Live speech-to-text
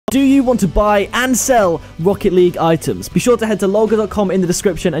Do you want to buy and sell Rocket League items? Be sure to head to lolga.com in the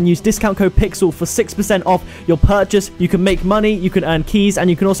description and use discount code PIXEL for 6% off your purchase. You can make money, you can earn keys, and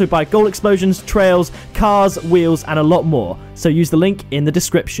you can also buy gold explosions, trails, cars, wheels, and a lot more. So use the link in the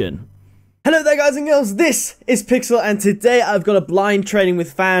description. Hello there guys and girls, this is Pixel, and today I've got a blind trading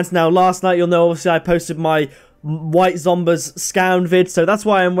with fans. Now last night, you'll know, obviously I posted my white zombies scam vid, so that's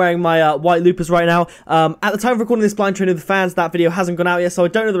why I'm wearing my white loopers right now. At the time of recording this blind trading with fans, that video hasn't gone out yet, so I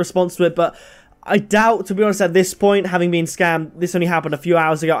don't know the response to it, but I doubt, to be honest, at this point, having been scammed, this only happened a few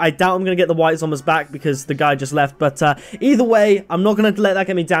hours ago, I doubt I'm going to get the white zombies back because the guy just left, but either way, I'm not going to let that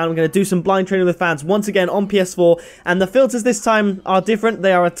get me down. I'm going to do some blind trading with fans once again on PS4, and the filters this time are different.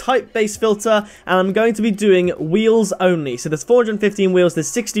 They are a type-based filter, and I'm going to be doing wheels only. So there's 415 wheels, there's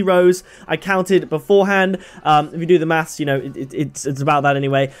 60 rows, I counted beforehand. If you do the maths, you know, it's about that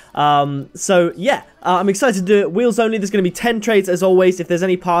anyway. So yeah, I'm excited to do it. Wheels only. There's going to be 10 trades as always. If there's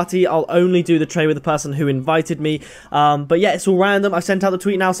any party, I'll only do the trade with the person who invited me. But yeah, it's all random. I've sent out the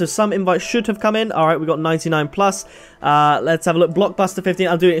tweet now, so some invites should have come in. Alright, we got 99 plus. Let's have a look. Blockbuster 15.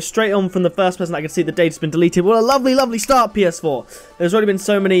 I'm doing it straight on from the first person. I can see the data's been deleted. What a lovely, lovely start, PS4. There's already been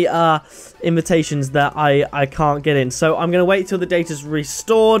so many invitations that I can't get in. So I'm going to wait till the data's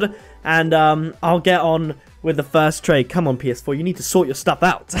restored, and I'll get on with the first trade. Come on, PS4, you need to sort your stuff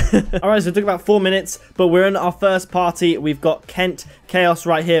out. Alright, so it took about 4 minutes, but we're in our first party. We've got Kent Chaos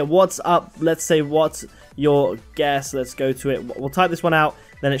right here. What's up? Let's say, what's your guess? Let's go to it. We'll type this one out,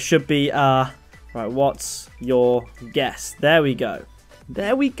 then it should be, right, what's your guess? There we go.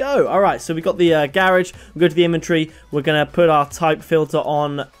 There we go. Alright, so we got the garage. We go to the inventory. We're going to put our type filter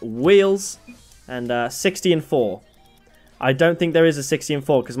on wheels, and 60 and 4. I don't think there is a 60 and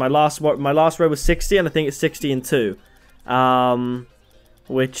 4 because my last row was 60 and I think it's 60 and 2.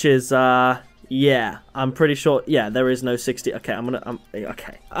 Which is yeah, I'm pretty sure. Yeah, there is no 60. Okay,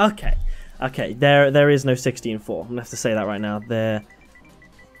 okay. There is no 60 and 4. I'm gonna have to say that right now. There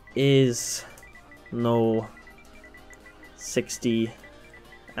is no 60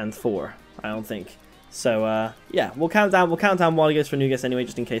 and 4. I don't think. So, yeah, we'll count down while he goes for a new guess anyway,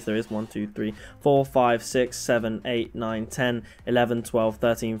 just in case there is. 1, 2, 3, 4, 5, 6, 7, 8, 9, 10, 11, 12,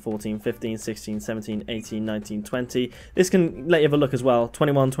 13, 14, 15, 16, 17, 18, 19, 20. This can let you have a look as well.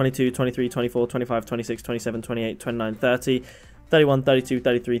 21, 22, 23, 24, 25, 26, 27, 28, 29, 30. 31, 32,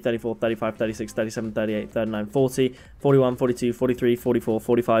 33, 34, 35, 36, 37, 38, 39, 40, 41, 42, 43, 44,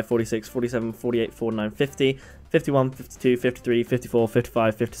 45, 46, 47, 48, 49, 50, 51, 52, 53, 54,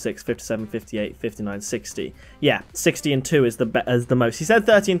 55, 56, 57, 58, 59, 60. Yeah, 60 and 2 is the most. He said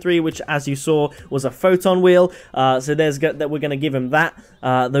 30 and 3, which, as you saw, was a photon wheel. So there's that we're going to give him that.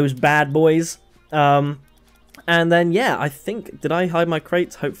 Those bad boys. And then, yeah, I think... Did I hide my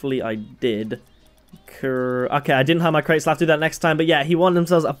crates? Hopefully I did. Okay, I didn't have my crates, so I'll have to do that next time. But yeah, he won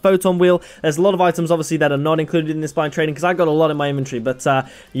themselves a photon wheel. There's a lot of items, obviously, that are not included in this blind trading because I got a lot in my inventory. But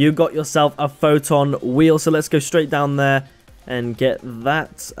you got yourself a photon wheel. So let's go straight down there and get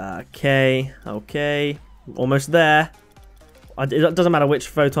that. Okay, almost there. It doesn't matter which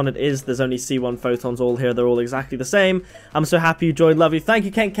photon it is. There's only C1 photons all here. They're all exactly the same. I'm so happy you joined. Love you. Thank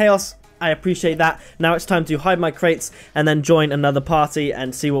you, Kent Chaos. I appreciate that. Now it's time to hide my crates and then join another party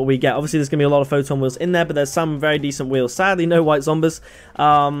and see what we get. Obviously, there's going to be a lot of photon wheels in there, but there's some very decent wheels. Sadly, no white zombies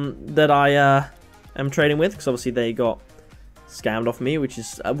that I am trading with, because obviously they got scammed off me, which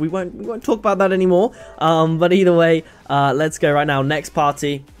is... we won't talk about that anymore. But either way, let's go right now. Next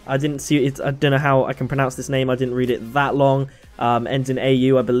party. I didn't see it. I don't know how I can pronounce this name. I didn't read it that long. Ends in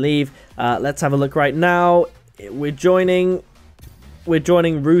AU, I believe. Let's have a look right now. We're joining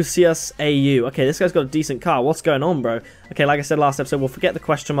Rusius AU. Okay, this guy's got a decent car. What's going on, bro? Okay, like I said last episode, we'll forget the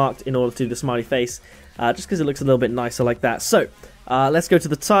question mark in order to do the smiley face, just because it looks a little bit nicer like that. So, let's go to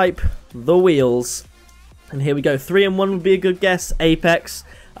the type, the wheels, and here we go. 3 and 1 would be a good guess. Apex.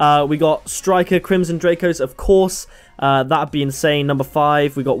 We got Striker, Crimson Dracos, of course. That'd be insane. Number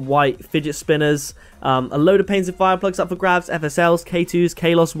 5, we got white fidget spinners. A load of painted fire plugs up for grabs. FSLs, K2s,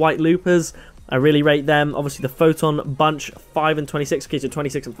 Kalos, white loopers. I really rate them. Obviously, the Photon Bunch, 5 and 26. Okay, so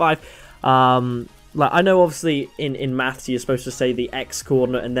 26 and 5. Like, I know, obviously, in maths, you're supposed to say the X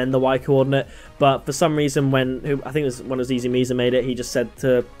coordinate and then the Y coordinate. But for some reason, I think it was when it was Easy Meezer made it, he just said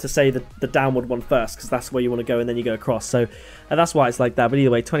to say the downward one first, because that's where you want to go, and then you go across. So that's why it's like that. But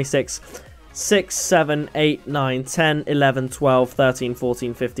either way, 26, 6, 7, 8, 9, 10, 11, 12, 13,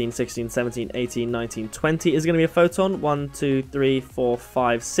 14, 15, 16, 17, 18, 19, 20 is going to be a photon. 1, 2, 3, 4,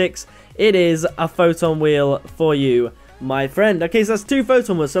 5, 6. It is a photon wheel for you, my friend. Okay, so that's 2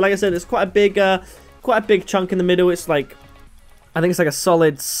 photon wheels. So like I said, it's quite a big chunk in the middle. It's like, I think it's like a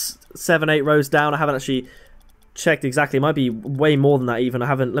solid 7, 8 rows down. I haven't actually checked exactly. It might be way more than that even. I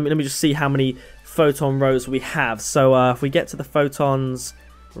haven't. Let me just see how many photon rows we have. So if we get to the photons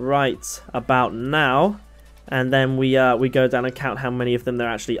right about now, and then we go down and count how many of them there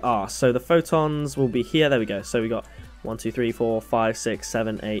actually are. So the photons will be here. There we go. So we got 1, 2, 3, 4, 5, 6,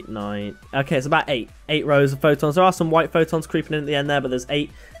 7, 8, 9. Okay, it's about 8 rows of photons. There are some white photons creeping in at the end there, but there's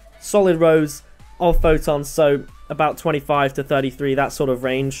 8 solid rows of photons. So about 25 to 33, that sort of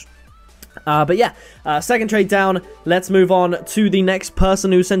range. But yeah, second trade down. Let's move on to the next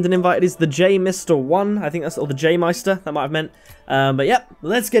person who sent an invite. It is the J Mr. 1. I think that's, or the J Meister, that might have meant. But yeah,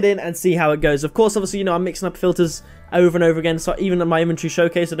 let's get in and see how it goes. Of course, obviously, you know, I'm mixing up filters over and over again, so even in my inventory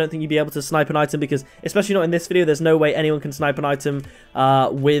showcase, I don't think you'd be able to snipe an item, because, especially not in this video, there's no way anyone can snipe an item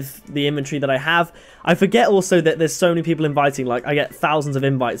with the inventory that I have. I forget also that there's so many people inviting. Like, I get thousands of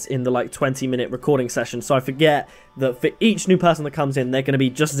invites in the, like, 20-minute recording session, so I forget that for each new person that comes in, they're going to be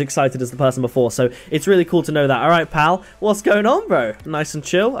just as excited as the person before, so it's really cool to know that. Alright, pal, what's going on, bro? Nice and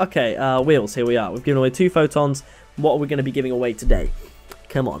chill? Okay, wheels, here we are. We've given away 2 photons. What are we going to be giving away today?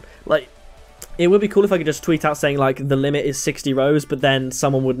 Come on. Like, it would be cool if I could just tweet out saying, like, the limit is 60 rows, but then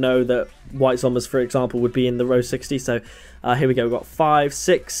someone would know that white zombers, for example, would be in the row 60. So, here we go. We've got 5,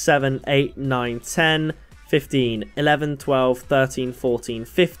 6, 7, 8, 9, 10, 15, 11, 12, 13, 14,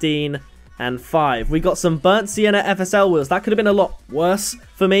 15, and 5. We got some burnt sienna FSL wheels. That could have been a lot worse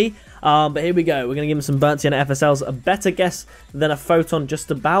for me. But here we go. We're going to give him some burnt sienna FSLs. A better guess than a photon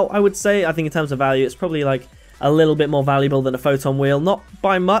just about, I would say. I think in terms of value, it's probably, like, a little bit more valuable than a photon wheel. Not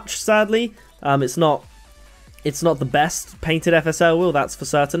by much, sadly. It's not the best painted FSL wheel, that's for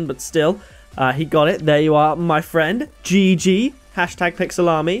certain, but still, he got it. There you are, my friend. GG. Hashtag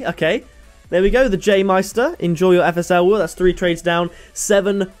Pixelarmy. Okay. There we go, the J Meister. Enjoy your FSL wheel. That's 3 trades down,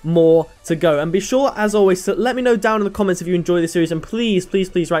 7 more to go. And be sure, as always, to let me know down in the comments if you enjoy this series. And please, please,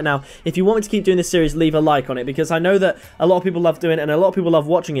 please, right now, if you want me to keep doing this series, leave a like on it. Because I know that a lot of people love doing it, and a lot of people love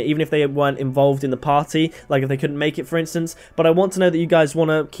watching it, even if they weren't involved in the party, like if they couldn't make it, for instance. But I want to know that you guys want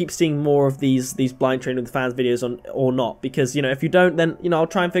to keep seeing more of these blind training with the fans videos or not. Because, you know, if you don't, then, you know, I'll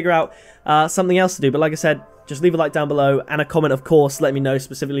try and figure out something else to do. But like I said, just leave a like down below and a comment, of course. Let me know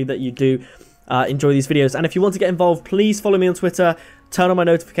specifically that you do enjoy these videos. And if you want to get involved, please follow me on Twitter. Turn on my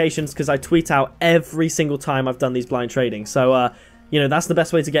notifications, because I tweet out every single time I've done these blind trading. So, you know, that's the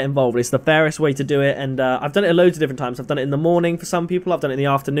best way to get involved. It's the fairest way to do it. And I've done it loads of different times. I've done it in the morning for some people. I've done it in the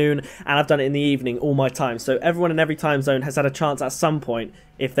afternoon. And I've done it in the evening all my time. So everyone in every time zone has had a chance at some point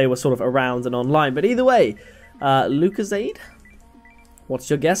if they were sort of around and online. But either way, Lucasade, what's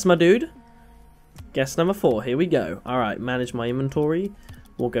your guess, my dude? Guess number 4. Here we go. All right, manage my inventory.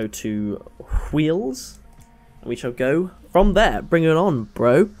 We'll go to wheels. And we shall go from there. Bring it on,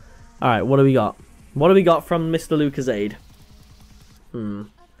 bro. All right, what do we got? What do we got from Mr. Lucasade?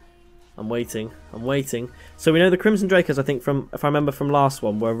 I'm waiting. I'm waiting. So we know the Crimson Drakers, I think, from, if I remember from last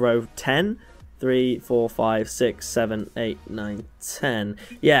one, were row 10. 3, 4, 5, 6, 7, 8, 9, 10.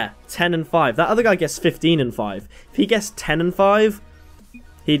 Yeah, 10 and 5. That other guy guessed 15 and 5. If he guessed 10 and 5,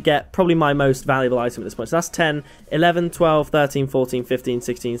 he'd get probably my most valuable item at this point. So that's 10, 11, 12, 13, 14, 15,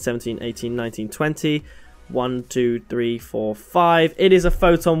 16, 17, 18, 19, 20. 1, 2, 3, 4, 5. It is a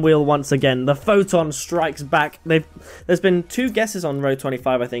photon wheel once again. The photon strikes back. There's been 2 guesses on row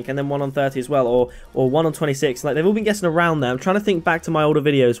 25, I think, and then 1 on 30 as well, or 1 on 26. Like, they've all been guessing around there. I'm trying to think back to my older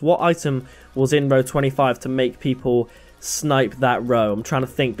videos. What item was in row 25 to make people snipe that row? I'm trying to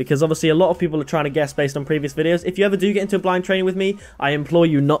think, because obviously a lot of people are trying to guess based on previous videos. If you ever do get into a blind training with me, I implore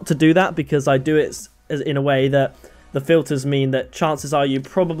you not to do that, because I do it in a way that the filters mean that chances are you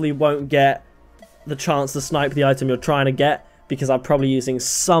probably won't get the chance to snipe the item you're trying to get, because I'm probably using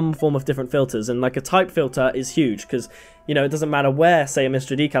some form of different filters. And like a type filter is huge, because, you know, it doesn't matter where, say, a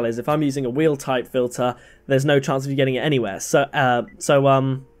mystery decal is. If I'm using a wheel type filter, there's no chance of you getting it anywhere. So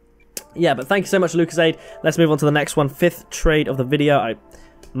yeah, but thank you so much, Lucasade. Let's move on to the next one. 5th trade of the video.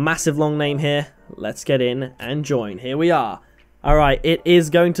 Massive long name here. Let's get in and join. Here we are. Alright, it is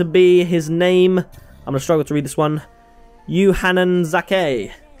going to be his name. I'm going to struggle to read this one. Yuhanan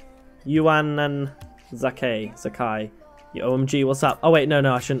Zake. Yuhanan Zake. Zakai. OMG, what's up? Oh wait,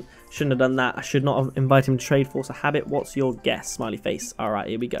 no, I shouldn't have done that. I should not have invited him to trade Force a Habit. What's your guess? Smiley face. Alright,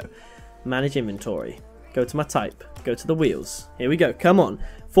 here we go. Manage inventory. Go to my type. Go to the wheels. Here we go. Come on.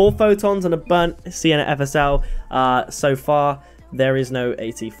 4 photons and a burnt Sienna FSL. So far, there is no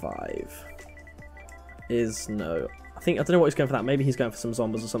 85. I don't know what he's going for that. Maybe he's going for some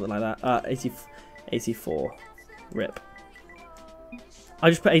zombies or something like that. 84. Rip. I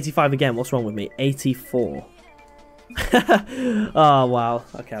just put 85 again. What's wrong with me? 84. Oh, wow.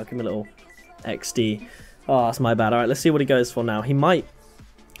 Okay, I'll give him a little XD. Oh, that's my bad. Alright, let's see what he goes for now. He might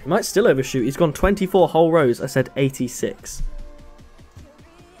He might still overshoot. He's gone 24 whole rows. I said 86.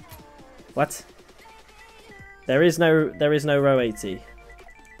 What? There is no row 80.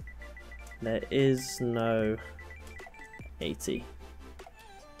 There is no 80.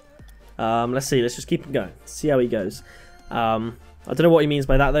 Let's see. Let's just keep him going. See how he goes. I don't know what he means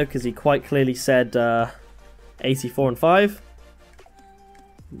by that though, because he quite clearly said 84 and 5.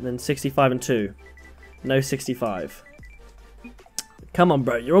 And then 65 and 2. No 65. Come on,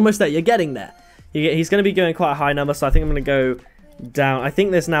 bro. You're almost there. You're getting there. He's going to be going quite a high number, so I think I'm going to go down. I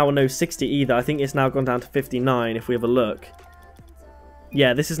think there's now no 60 either. I think it's now gone down to 59 if we have a look.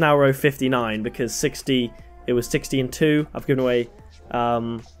 Yeah, this is now row 59 because 60, it was 60 and 2. I've given away,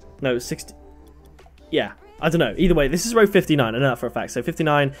 no, 60. Yeah, I don't know. Either way, this is row 59. I know that for a fact. So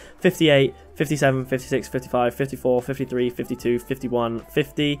 59, 58, 57, 56, 55, 54, 53, 52, 51,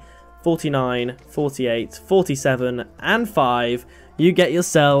 50, 49, 48, 47, and 5. You get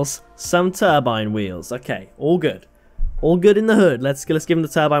yourselves some turbine wheels. Okay, all good. All good in the hood. Let's give him the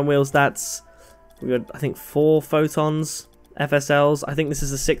turbine wheels. That's, we got, I think, 4 photons, FSLs. I think this is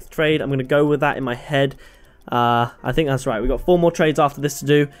the 6th trade. I'm going to go with that in my head. I think that's right. We've got 4 more trades after this to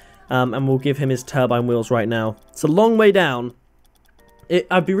do. And we'll give him his turbine wheels right now. It's a long way down.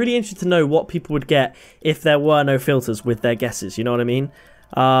 I'd be really interested to know what people would get if there were no filters with their guesses. You know what I mean?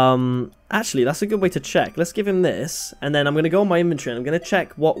 Actually, that's a good way to check. Let's give him this, and then I'm going to go on my inventory, and I'm going to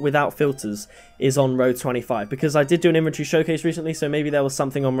check what without filters is on row 25, because I did do an inventory showcase recently, so maybe there was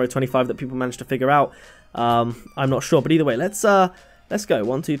something on row 25 that people managed to figure out. I'm not sure, but either way, let's go.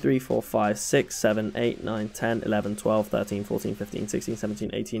 1, 2, 3, 4, 5, 6, 7, 8, 9, 10, 11, 12, 13, 14, 15, 16, 17,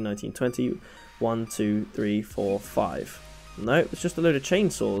 18, 19, 20. 1, 2, 3, 4, 5. No, it's just a load of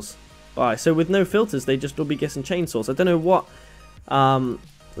chainsaws. Bye. So with no filters, they just will be guessing chainsaws. I don't know what...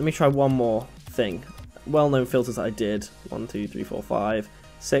 let me try one more thing. Well-known filters that I did. 1, 2, 3, 4, 5,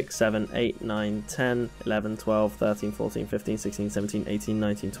 6, 7, 8, 9, 10, 11, 12, 13, 14, 15, 16, 17, 18,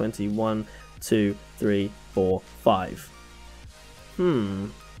 19, 20. 1, 2, 3, 4, 5.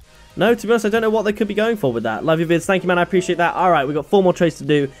 No, to be honest, I don't know what they could be going for with that. Love your vids. Thank you, man. I appreciate that. Alright, we've got 4 more trades to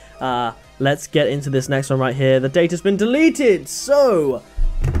do. Let's get into this next one right here. The data's been deleted, so...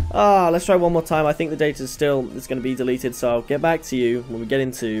 let's try one more time. I think the data is going to be deleted, so I'll get back to you when we get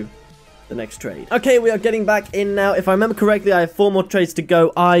into the next trade. Okay, we are getting back in now. If I remember correctly, I have 4 more trades to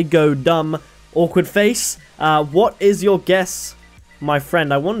go. I go dumb. Awkward face. What is your guess, my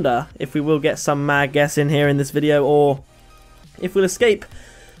friend? I wonder if we will get some mad guess in here in this video, or if we'll escape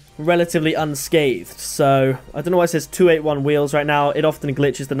relatively unscathed. So, I don't know why it says 281 wheels right now. It often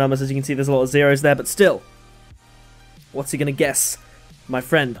glitches the numbers. As you can see, there's a lot of zeros there, but still. What's he going to guess? My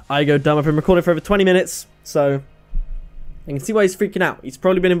friend, I go dumb. I've been recording for over 20 minutes, so I can see why he's freaking out. He's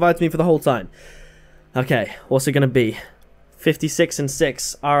probably been inviting me for the whole time. Okay, what's it going to be? 56 and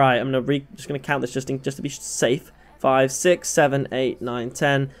 6. Alright, I'm just going to count this just to be safe. 5, 6, 7, 8, 9,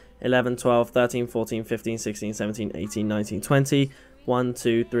 10, 11, 12, 13, 14, 15, 16, 17, 18, 19, 20. 1,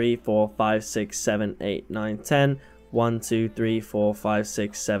 2, 3, 4, 5, 6, 7, 8, 9, 10. 1, 2, 3, 4, 5,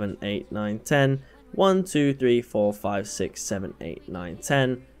 6, 7, 8, 9, 10. 1, 2, 3, 4, 5, 6, 7, 8, 9,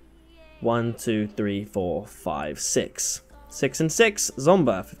 10. 1, 2, 3, 4, 5, 6. 6 and 6.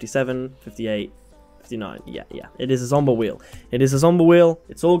 Zomba. 57, 58, 59. Yeah. It is a Zomba wheel. It is a Zomba wheel.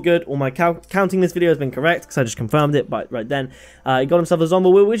 It's all good. All my counting this video has been correct, because I just confirmed it right then. He got himself a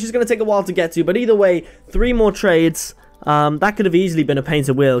Zomba wheel, which is going to take a while to get to. But either way, 3 more trades. That could have easily been a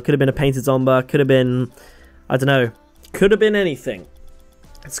painted wheel. Could have been a painted Zomba. Could have been... I don't know. Could have been anything.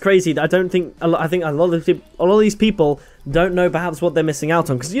 It's crazy. I don't think... I think a lot of these people don't know perhaps what they're missing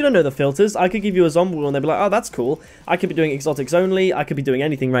out on. Because you don't know the filters. I could give you a Zomba wheel and they'd be like, oh, that's cool. I could be doing exotics only. I could be doing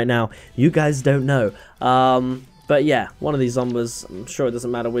anything right now. You guys don't know. But yeah, one of these Zombas. I'm sure it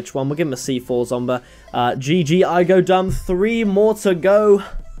doesn't matter which one. We'll give him a C4 Zomba. GG, I go dumb. 3 more to go.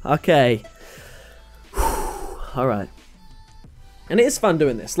 Okay. Alright. And it is fun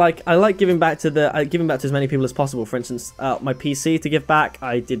doing this. Like, I like giving back to as many people as possible. For instance, my PC to give back,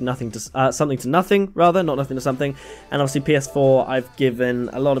 I did nothing to something to nothing, rather, not nothing to something. And obviously PS4, I've given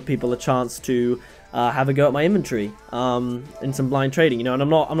a lot of people a chance to have a go at my inventory in some blind trading, you know. And I'm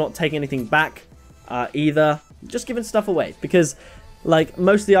not taking anything back either. Just giving stuff away, because like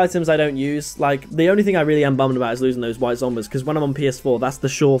most of the items I don't use. Like the only thing I really am bummed about is losing those white Zombas, because when I'm on PS4, that's the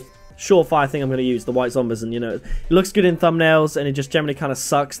surefire thing I'm going to use, the white Zombas. And you know, it looks good in thumbnails, and it just generally kind of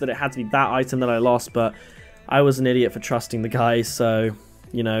sucks that it had to be that item that I lost. But I was an idiot for trusting the guy, so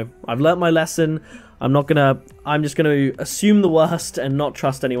you know, I've learnt my lesson. I'm just gonna assume the worst and not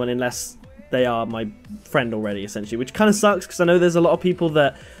trust anyone unless they are my friend already, essentially, which kind of sucks, because I know there's a lot of people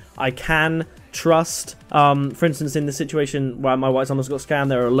that I can trust. For instance, in the situation where my white zombies got scammed,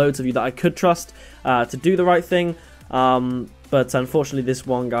 there are loads of you that I could trust to do the right thing. But unfortunately, this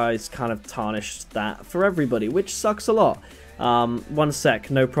one guy's kind of tarnished that for everybody, which sucks a lot. 1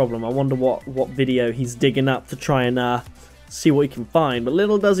 sec, no problem. I wonder what video he's digging up to try and see what he can find. But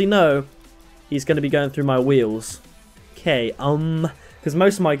little does he know, he's going to be going through my wheels. Okay, because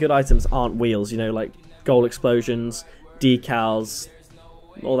most of my good items aren't wheels, you know, like gold explosions, decals,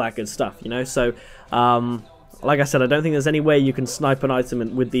 all that good stuff, you know. So, like I said, I don't think there's any way you can snipe an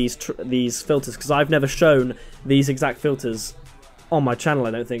item with these filters, because I've never shown these exact filters on my channel,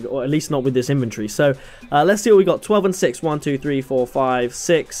 I don't think, or at least not with this inventory. So let's see what we got. 12 and 6, 1, 2, 3, 4, 5,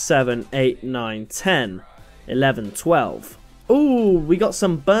 6, 7, 8, 9, 10, 11, 12. Ooh, we got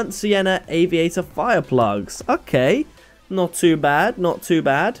some burnt sienna aviator fire plugs. Okay, not too bad, not too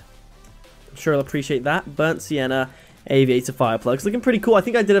bad. I'm sure I'll appreciate that. Burnt sienna aviator fire plugs, looking pretty cool. I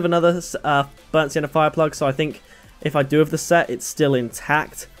think I did have another burnt sienna fire plug, so I think if I do have the set, it's still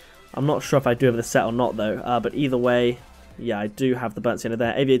intact. I'm not sure if I do have the set or not though, but either way, yeah, I do have the burnt sienna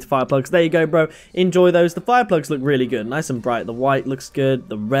there. Aviator fire plugs, there you go, bro. Enjoy those. The fire plugs look really good, nice and bright. The white looks good,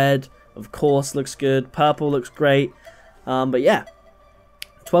 the red, of course, looks good. Purple looks great. But yeah,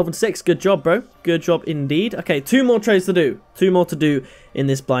 12 and 6, good job, bro. Good job indeed. Okay, 2 more trades to do. 2 more to do in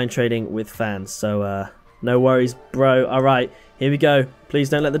this blind trading with fans. So, no worries, bro. Alright, here we go. Please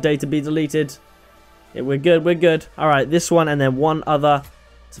don't let the data be deleted. Yeah, we're good, we're good. Alright, this one and then one other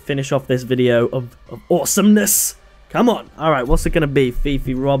to finish off this video of awesomeness. Come on. Alright, what's it going to be?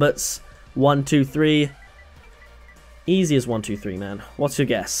 Fifi Roberts. 1, 2, 3. Easy as 1, 2, 3, man. What's your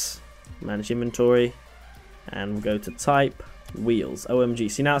guess? Manage inventory. And we'll go to type. Wheels. OMG.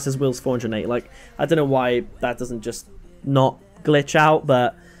 See, now it says wheels 408. Like, I don't know why that doesn't just not glitch out,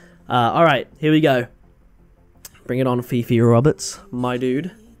 but alright, here we go. Bring it on, Fifi Roberts, my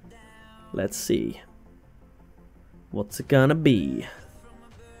dude. Let's see. What's it gonna be?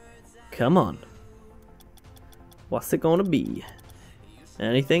 Come on. What's it gonna be?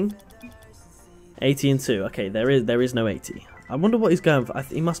 Anything? 80 and 2. Okay, there is no 80. I wonder what he's going for.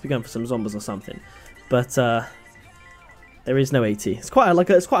 He must be going for some zombies or something. But there is no 80. It's quite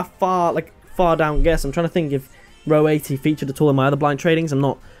a far down guess. I'm trying to think if row 80 featured at all in my other blind tradings. I'm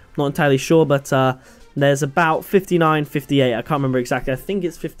not entirely sure, but there's about 59, 58. I can't remember exactly. I think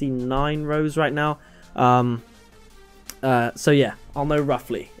it's 59 rows right now. So yeah, I'll know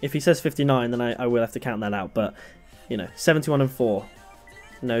roughly. If he says 59, then I will have to count that out. But you know, 71 and 4.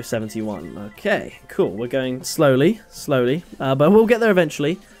 No 71. Okay, cool. We're going slowly, but we'll get there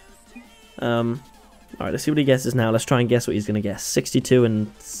eventually. Alright, let's see what he guesses now. Let's try and guess what he's going to guess. 62 and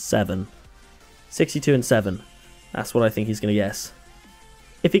 7. 62 and 7. That's what I think he's going to guess.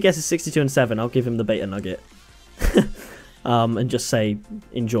 If he guesses 62 and 7, I'll give him the beta nugget. And just say,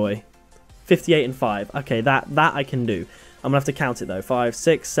 enjoy. 58 and 5. Okay, that I can do. I'm going to have to count it though. 5,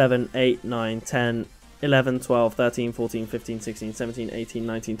 6, 7, 8, 9, 10, 11, 12, 13, 14, 15, 16, 17, 18,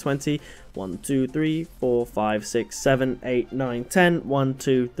 19, 20. 1, 2, 3, 4, 5, 6, 7, 8, 9, 10. 1,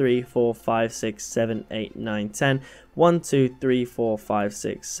 2, 3, 4, 5, 6, 7, 8, 9, 10. 1, 2, 3, 4, 5,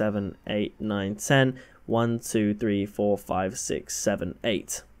 6, 7, 8, 9, 10. 1, 2, 3, 4, 5, 6, 7,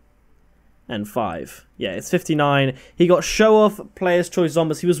 8. And 5. Yeah, it's 59. He got show off player's choice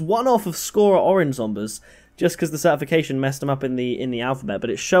zombies. He was one off of scorer orange zombies just because the certification messed him up in the alphabet.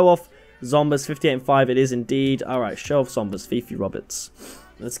 But it's show off zombies 58 and 5. It is indeed. Alright, show off zombies, Fifi Roberts.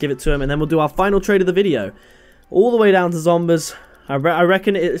 Let's give it to him and then we'll do our final trade of the video. All the way down to zombies. I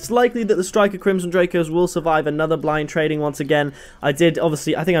reckon it's likely that the Striker Crimson Dracos will survive another blind trading once again. I think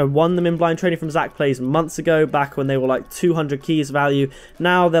I won them in blind trading from Zach Plays months ago, back when they were like 200 keys value.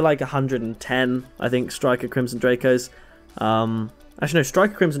 Now they're like 110, I think, Striker Crimson Dracos. Actually, no,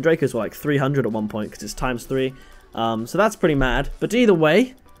 Striker Crimson Dracos were like 300 at one point, because it's ×3. So that's pretty mad. But either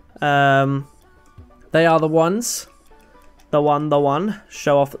way, they are the ones. The one.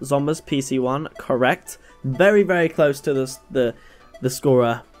 Show off zombies, PC1, correct. Very, very close to the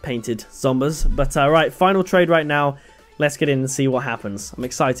scorer painted zombies. But right, final trade right now. Let's get in and see what happens. I'm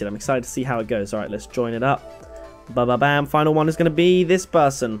excited to see how it goes. Alright, let's join it up. Bam. Final one is going to be this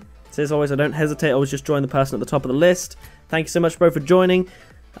person. So as always, I don't hesitate. Always just join the person at the top of the list. Thank you so much, bro, for joining.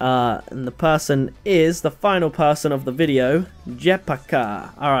 And the person is the final person of the video,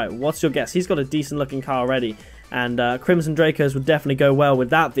 Jepaka. Alright, what's your guess? He's got a decent looking car already. And Crimson Dracos would definitely go well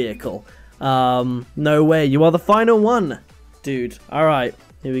with that vehicle. No way. You are the final one, dude. Alright,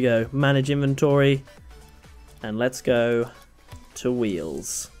 here we go. Manage inventory. And let's go to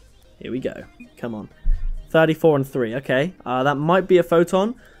wheels. Here we go. Come on. 34 and 3. Okay. That might be a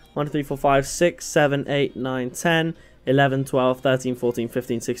photon. 1, 2, 3, 4, 5, 6, 7, 8, 9, 10. 11, 12, 13, 14,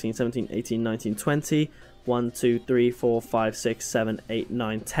 15, 16, 17, 18, 19, 20. 1, 2, 3, 4, 5, 6, 7, 8,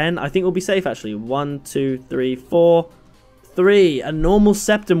 9, 10. I think we'll be safe, actually. 1, 2, 3, 4, 3. A normal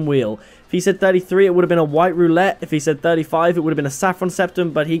septum wheel. If he said 33, it would have been a white roulette. If he said 35, it would have been a saffron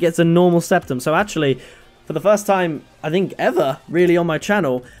septum, but he gets a normal septum. So actually, for the first time, I think, ever, really, on my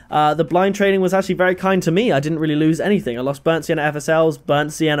channel, the blind trading was actually very kind to me. I didn't really lose anything. I lost burnt sienna FSLs,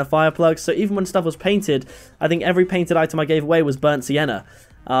 burnt sienna fire plugs. So even when stuff was painted, I think every painted item I gave away was burnt sienna.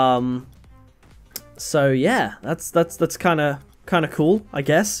 So yeah, that's kind of cool, I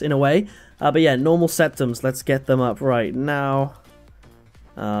guess, in a way. But yeah, normal septums. Let's get them up right now.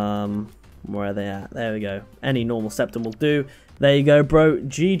 Where are they at? There we go. Any normal septum will do. There you go, bro.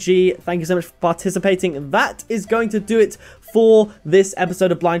 GG. Thank you so much for participating. That is going to do it for this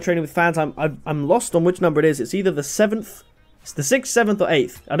episode of Blind Trading with Fans. I'm lost on which number it is. It's either the 7th. It's the 6th, 7th, or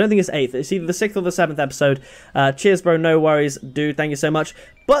 8th. I don't think it's 8th. It's either the 6th or the 7th episode. Cheers, bro. No worries, dude. Thank you so much.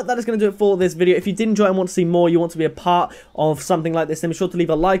 But that is going to do it for this video. If you did enjoy and want to see more, you want to be a part of something like this, then be sure to leave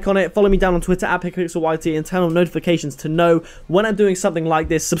a like on it. Follow me down on Twitter at pickapixelyt and turn on notifications to know when I'm doing something like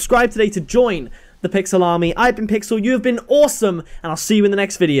this. Subscribe today to join the Pixel Army. I've been Pixel. You have been awesome. And I'll see you in the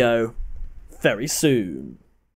next video very soon.